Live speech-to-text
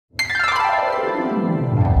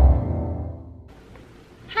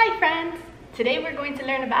Today we're going to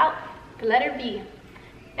learn about the letter V.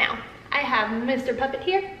 Now, I have Mr. Puppet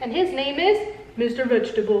here, and his name is Mr.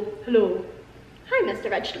 Vegetable. Hello. Hi, Mr.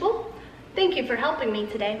 Vegetable. Thank you for helping me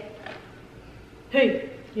today.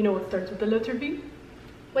 Hey, you know what starts with the letter V?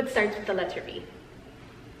 What starts with the letter V?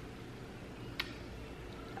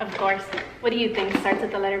 Of course. What do you think starts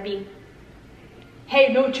with the letter V?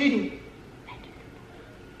 Hey, no cheating.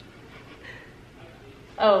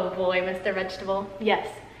 Oh boy, Mr. Vegetable. Yes,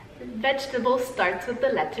 vegetable starts with the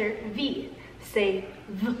letter V. Say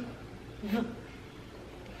V, V,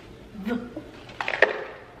 V.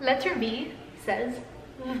 Letter V says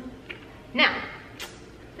V. Now,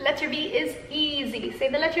 the letter V is easy. Say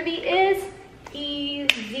the letter V is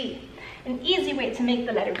easy. An easy way to make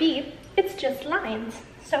the letter V, it's just lines.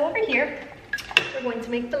 So over here, we're going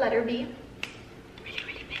to make the letter V really,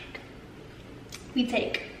 really big. We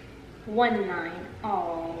take one line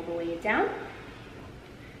all the way down,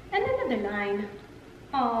 and another line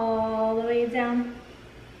all the way down.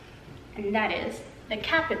 And that is the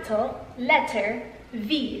capital letter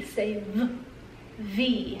V. Say V,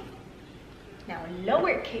 V. Now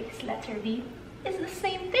lowercase letter v is the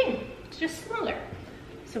same thing, it's just smaller.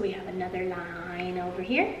 So we have another line over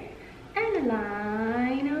here and a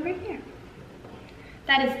line over here.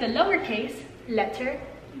 That is the lowercase letter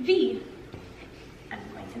V. I'm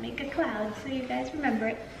going to make a cloud so you guys remember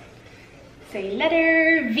it. Say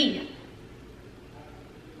letter V.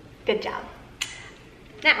 Good job.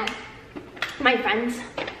 Now, my friends,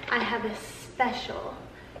 I have a special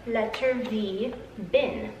letter V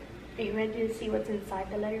bin. Are you ready to see what's inside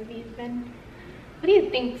the letter V bin? What do you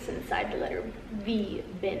think's inside the letter V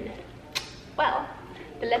bin? Well,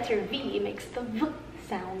 the letter V makes the V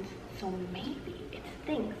sound, so maybe it's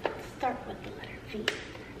things that start with the letter V.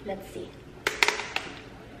 Let's see.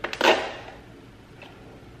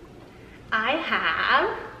 I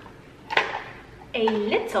have a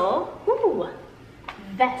little,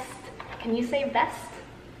 vest. Can you say vest?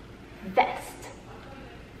 Vest.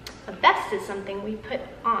 A vest is something we put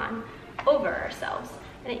on over ourselves,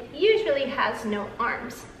 and it usually has no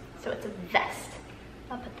arms, so it's a vest.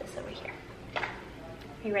 I'll put this over here.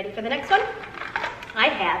 Are you ready for the next one? I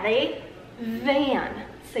have a van.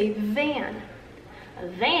 Say van. A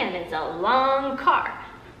van is a long car,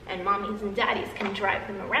 and mommies and daddies can drive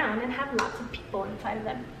them around and have lots of people inside of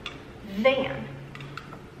them. Van.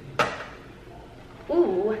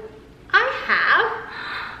 Ooh, I have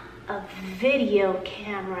a video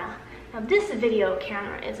camera. Now this video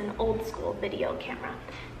camera is an old school video camera.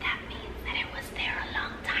 That means that it was there a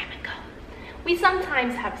long time ago. We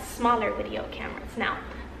sometimes have smaller video cameras now,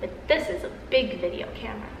 but this is a big video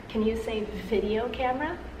camera. Can you say video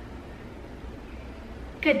camera?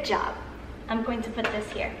 Good job. I'm going to put this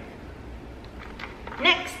here.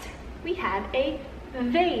 Next, we have a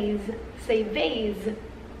vase. Say vase.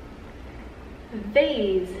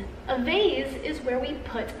 Vase. A vase is where we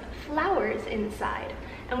put flowers inside,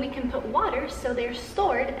 and we can put water so they're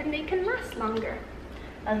stored and they can last longer.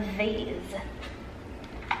 A vase.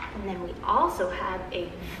 And then we also have a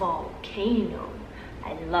volcano.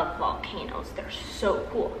 I love volcanoes, they're so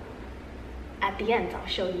cool. At the end, I'll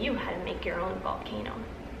show you how to make your own volcano.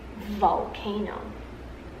 Volcano.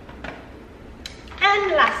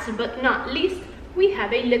 And last but not least, we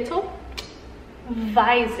have a little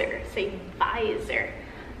visor. Say visor.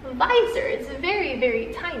 Visor is very,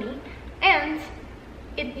 very tiny, and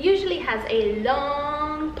it usually has a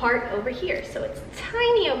long part over here. So it's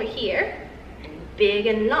tiny over here and big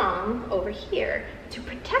and long over here to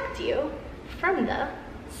protect you from the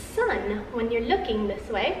sun. When you're looking this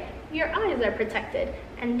way, your eyes are protected,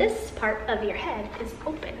 and this part of your head is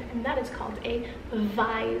open, and that is called a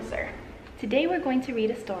visor. Today we're going to read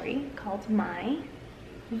a story called My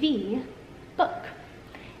V Book.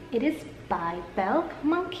 It is by Belle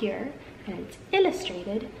Moncure, and it's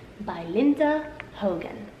illustrated by Linda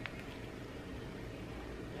Hogan.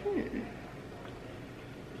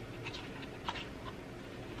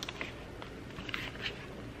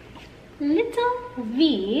 Little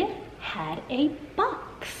V had a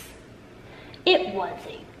box. It was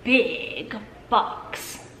a big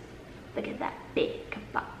box. Look at that big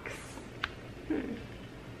box. What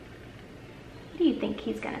do you think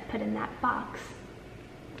he's gonna put in that box?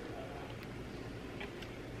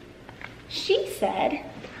 She said,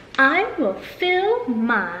 I will fill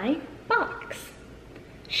my box.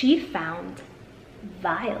 She found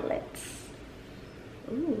violets.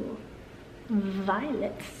 Ooh,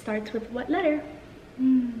 violet starts with what letter?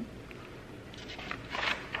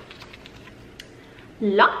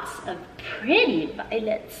 Lots of pretty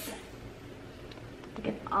violets. Look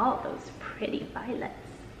at all those pretty violets.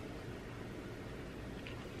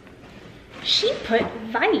 She put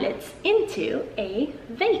violets into a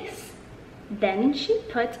vase. Then she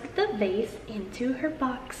put the vase into her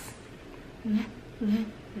box.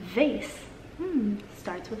 Vase.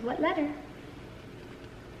 Starts with what letter?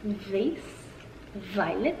 Vase.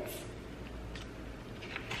 Violets.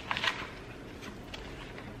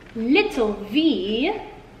 Little V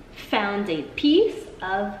found a piece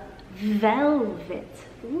of velvet.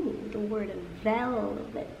 Ooh, the word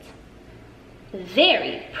velvet.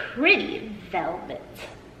 Very pretty velvet.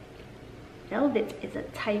 Velvet is a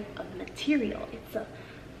type of material. It's a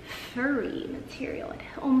furry material. It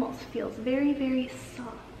almost feels very, very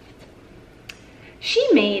soft.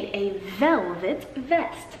 She made a velvet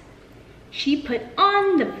vest. She put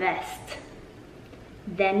on the vest.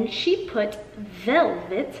 Then she put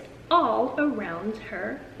velvet all around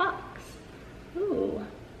her box. Ooh.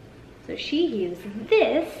 So she used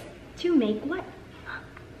this to make what?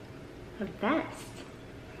 A vest.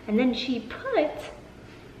 And then she put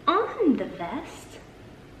on the vest,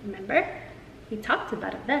 remember, we talked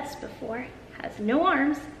about a vest before, has no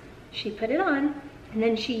arms. She put it on, and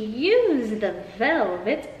then she used the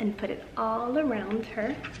velvet and put it all around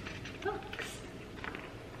her box.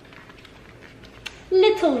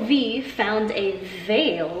 Little V found a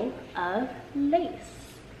veil of lace.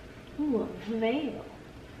 Ooh, a veil.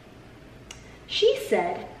 She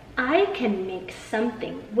said, I can make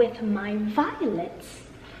something with my violets,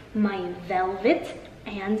 my velvet,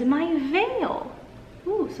 and my veil.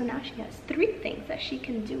 Ooh, so now she has 3 things that she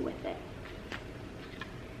can do with it.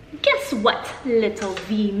 Guess what little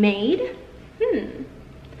V made?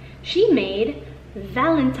 She made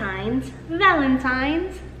Valentine's,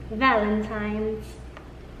 Valentine's, Valentine's.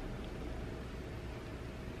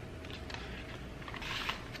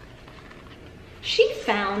 She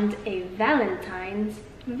found a Valentine's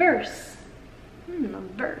verse. A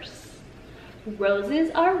verse.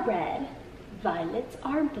 Roses are red, violets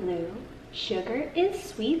are blue, sugar is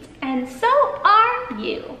sweet, and so are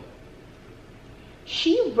you.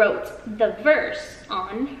 She wrote the verse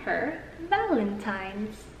on her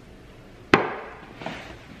Valentine's.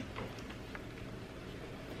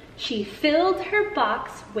 She filled her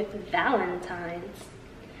box with Valentines.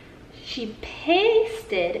 She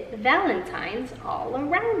pasted Valentines all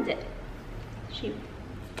around it. She was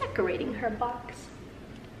decorating her box.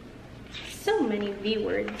 So many V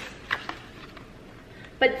words.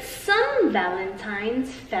 But some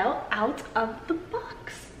Valentines fell out of the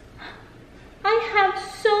box. I have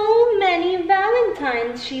so many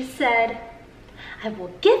Valentines, she said. I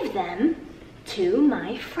will give them to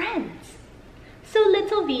my friends. So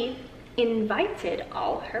little V invited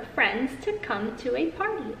all her friends to come to a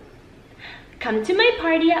party. Come to my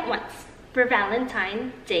party at once for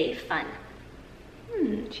Valentine's Day fun.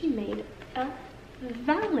 She made a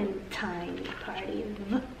Valentine party.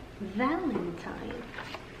 Valentine.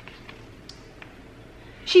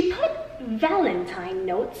 She put Valentine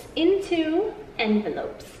notes into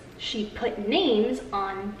envelopes. She put names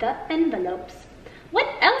on the envelopes. What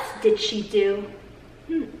else did she do?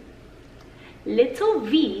 Little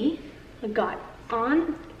V got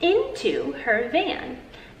on into her van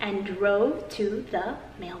and drove to the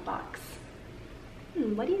mailbox.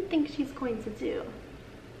 What do you think she's going to do?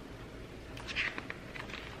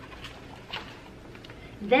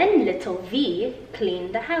 Then little V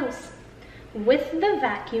cleaned the house with the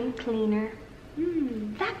vacuum cleaner.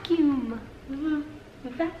 Vacuum.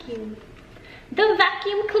 Vacuum. The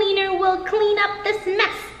vacuum cleaner will clean up this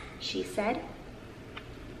mess, she said.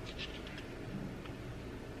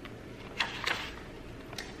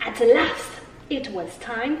 At last, it was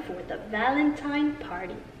time for the Valentine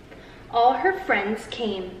party. All her friends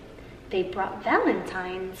came. They brought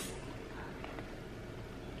Valentines.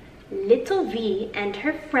 Little V and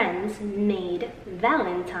her friends made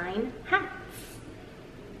Valentine hats.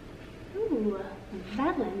 Ooh,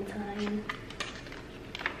 Valentine.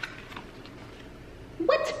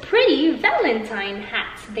 What pretty Valentine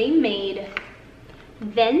hats they made.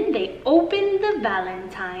 Then they opened the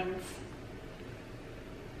Valentines.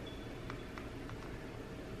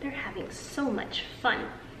 They're having so much fun.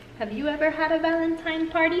 Have you ever had a Valentine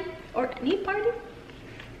party or any party?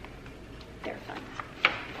 They're fun.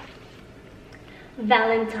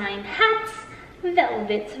 Valentine hats,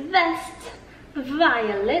 velvet vest,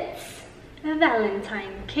 violets,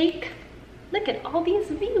 Valentine cake. Look at all these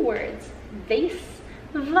V words. Vase,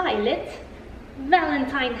 violet,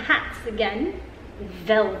 Valentine hats again,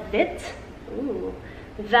 velvet, ooh,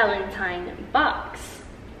 Valentine box.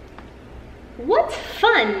 What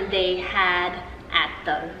fun they had at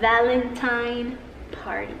the Valentine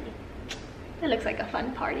party. That looks like a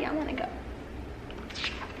fun party. I want to go.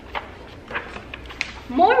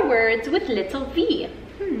 More words with little v.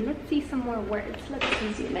 Let's see some more words.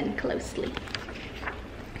 Let's zoom in closely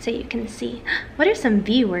so you can see. What are some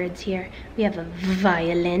V words here? We have a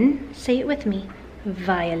violin. Say it with me.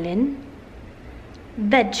 Violin.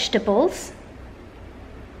 Vegetables.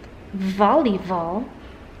 Volleyball.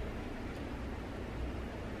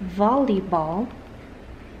 Volleyball.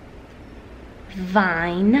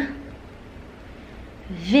 Vine.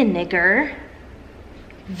 Vinegar.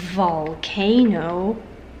 Volcano.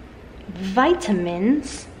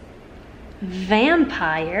 Vitamins.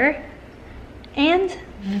 Vampire. And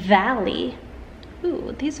valley.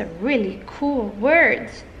 Ooh, these are really cool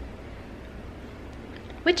words.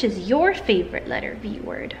 Which is your favorite letter V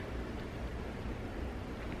word?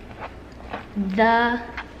 The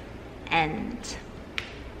end.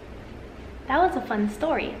 That was a fun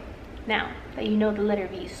story. Now that you know the letter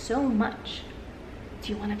V so much,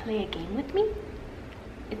 do you want to play a game with me?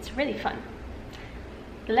 It's really fun.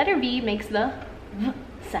 The letter V makes the V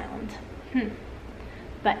sound.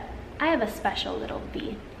 But I have a special little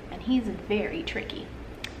V, and he's very tricky.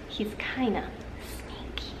 He's kinda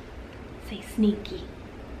sneaky. Say sneaky.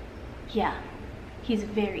 Yeah, he's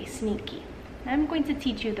very sneaky. I'm going to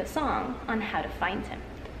teach you the song on how to find him.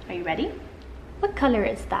 Are you ready? What color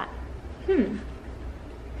is that?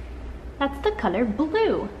 That's the color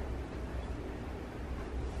blue.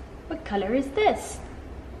 What color is this?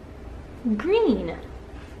 Green.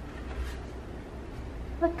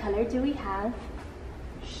 What color do we have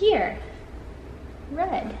here?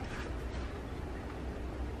 Red.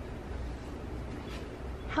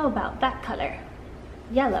 How about that color?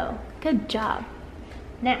 Yellow. Good job.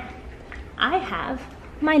 Now, I have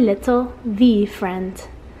my little V friend.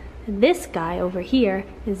 This guy over here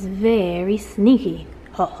is very sneaky.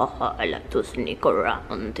 Ha ha ha, I like to sneak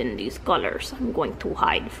around in these colors. I'm going to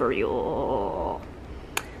hide for you.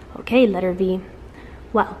 Okay, letter V.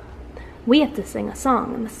 Well, we have to sing a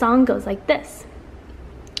song, and the song goes like this.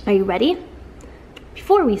 Are you ready?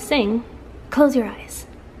 Before we sing, close your eyes.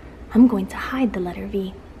 I'm going to hide the letter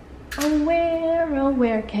V. Oh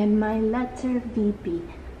where can my letter V be?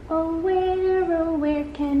 Oh where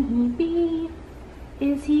can he be?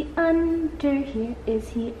 Is he under here? Is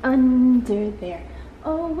he under there?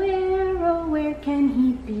 Oh where can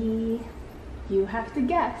he be? You have to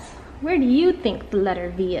guess. Where do you think the letter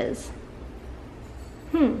V is?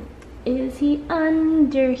 Is he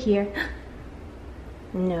under here?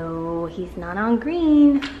 No, he's not on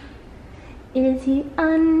green. Is he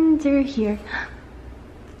under here?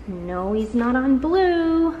 No, he's not on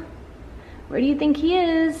blue. Where do you think he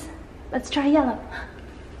is? Let's try yellow.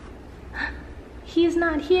 He's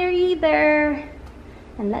not here either.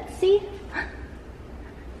 And let's see.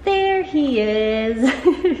 There he is.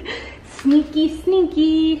 Sneaky,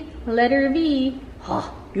 sneaky. Letter V.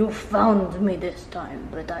 Oh, you found me this time,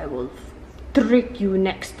 but I will trick you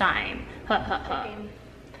next time. Ha ha ha.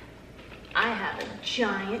 I have a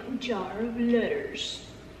giant jar of letters.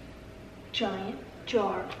 Giant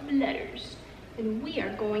jar of letters. And we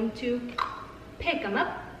are going to pick them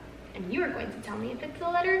up, and you're going to tell me if it's the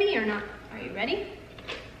letter V or not. Are you ready?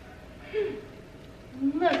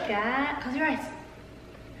 Look at, close your eyes.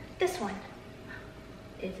 This one.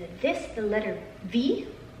 Is this the letter V?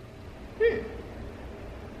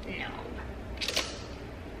 No.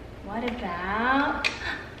 What about,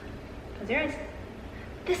 close your eyes.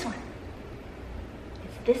 This one.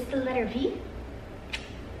 Is this the letter V?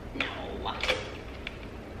 No.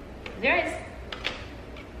 Close your eyes.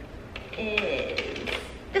 Is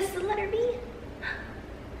this the letter V?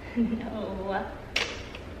 No.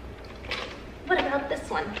 What about this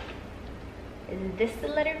one? Is this the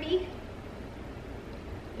letter V?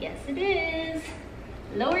 Yes, it is.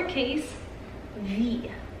 Lowercase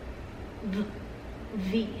v. V.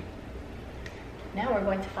 V. Now we're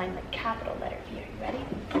going to find the capital letter V. Are you ready?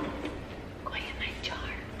 Going in my jar.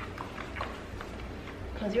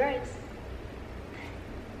 Close your eyes.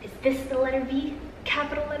 Is this the letter V?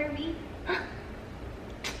 Capital letter V?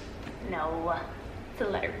 No, it's the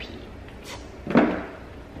letter P.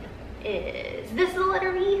 Is this the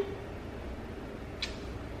letter V?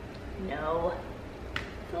 No,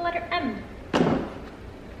 it's the letter M.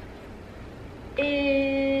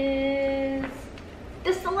 Is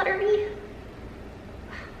this the letter V?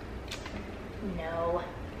 No,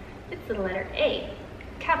 it's the letter A,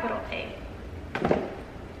 capital A.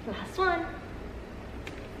 Last one.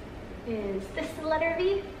 Is this the letter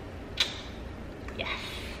V? Yes,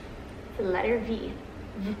 the letter V.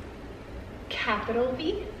 V. Capital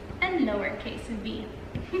V and lowercase v.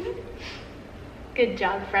 Good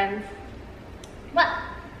job, friends. Well,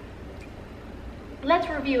 let's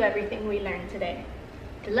review everything we learned today.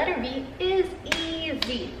 The letter V is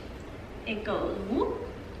easy. It goes whoop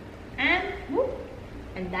and whoop,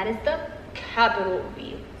 and that is the capital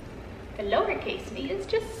V. The lowercase v is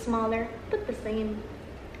just smaller, but the same.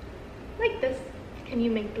 Like this. Can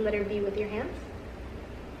you make the letter V with your hands?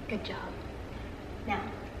 Good job. Now,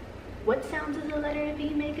 what sounds does the letter V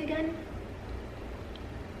make again?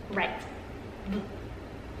 Right. V,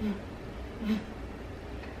 v, v.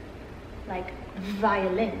 Like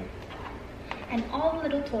violin. And all the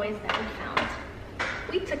little toys that we found.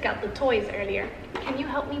 We took out the toys earlier. Can you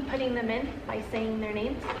help me putting them in by saying their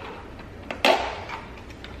names?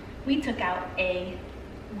 We took out a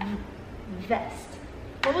vest.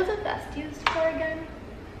 What was a vest used for again?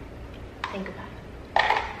 Think about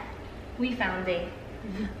it. We found a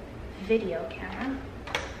video camera.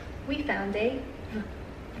 We found a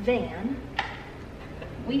van.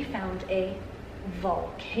 We found a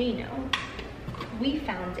volcano. We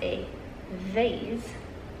found a vase.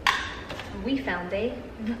 We found a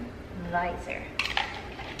visor.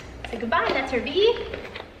 Say goodbye, letter V.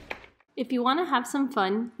 If you want to have some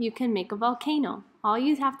fun, you can make a volcano. All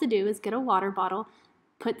you have to do is get a water bottle,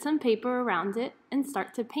 put some paper around it, and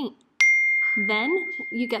start to paint. Then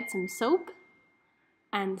you get some soap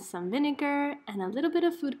and some vinegar and a little bit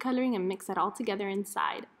of food coloring and mix it all together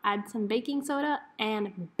inside. Add some baking soda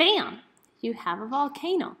and bam! You have a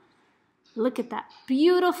volcano. Look at that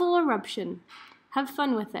beautiful eruption. Have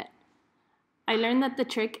fun with it. I learned that the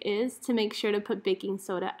trick is to make sure to put baking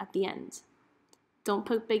soda at the end. Don't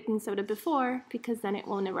put baking soda before because then it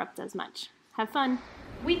won't erupt as much. Have fun.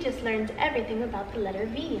 We just learned everything about the letter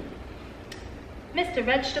V. Mr.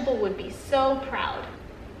 Vegetable would be so proud.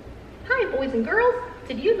 Hi, boys and girls.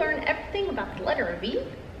 Did you learn everything about the letter V?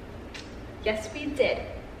 Yes, we did.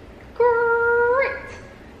 Great.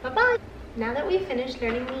 Bye-bye. Now that we finished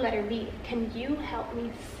learning the letter V, can you help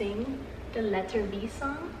me sing the letter V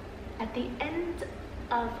song? At the end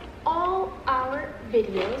of all our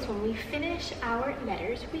videos, when we finish our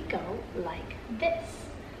letters, we go like this.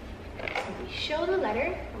 So we show the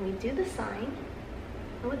letter and we do the sign.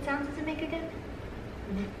 And what sounds does it make again?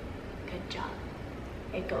 V. Good job.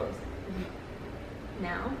 It goes V.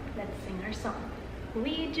 Now let's sing our song.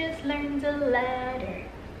 We just learned the letter.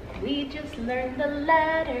 We just learned the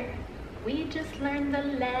letter. We just learned the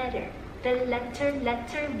letter. The letter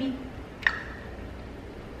V.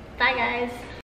 Bye guys.